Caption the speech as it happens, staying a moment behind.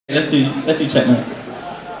Let's do Checkmate.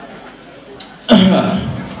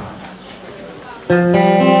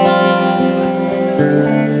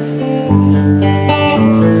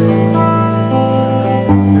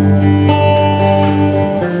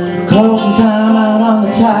 Closing time out on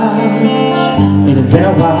the tide. It had been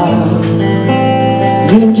a while.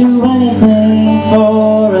 You'd do anything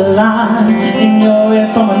for a line in your ear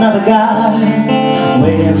from another guy,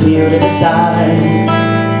 waiting for you to decide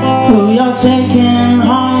who you're taking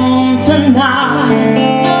home tonight.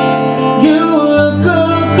 You look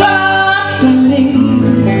across to me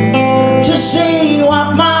to see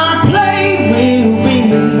what my play will be,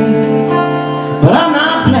 but I'm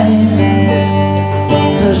not playing,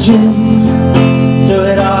 'cause you do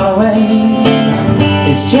it all away.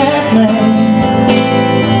 It's checkmate.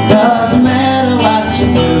 Doesn't matter what you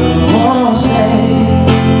do or say,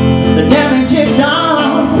 the damage is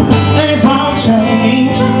done and it won't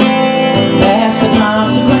change. That's the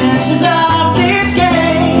consequences of this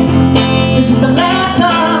game. This is the last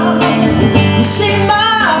time you see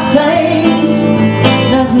my face.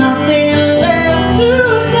 There's nothing left to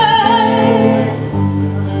take.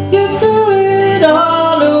 You threw it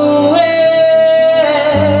all away.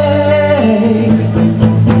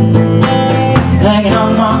 Hanging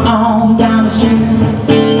on my arm down the street,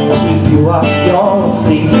 I'll sweep you off your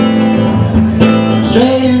feet,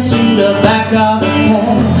 straight into the back of the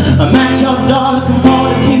cab. I'm at your door looking for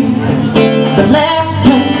the key, the last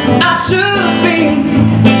place I should be,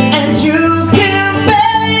 and you can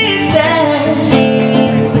barely stand.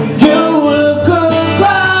 You look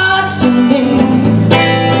across to me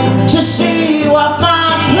to see what my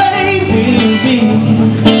play will be,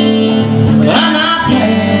 but I'm not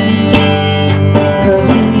playing, 'cause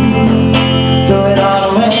you do it all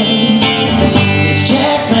away. It's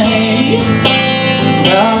checkmate.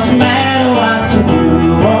 Doesn't matter what you do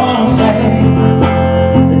or say,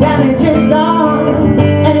 the damage is done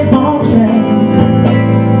and it won't change.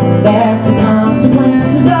 That's the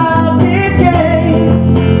consequences of this game.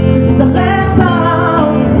 This is the last time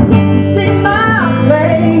you see my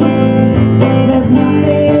face. There's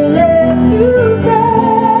nothing left to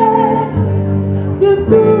take. You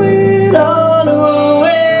threw it all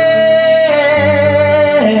away.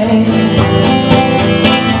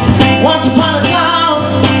 Once upon a time,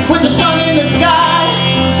 with the sun in the sky,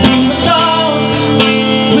 we were stars,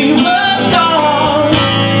 we were stars.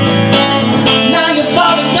 Now you're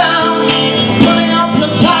falling down, pulling up the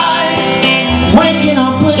tides, waking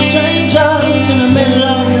up with strangers in the middle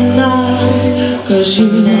of the night. 'Cause you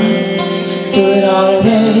do it all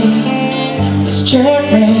away. It's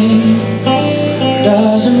checkmate.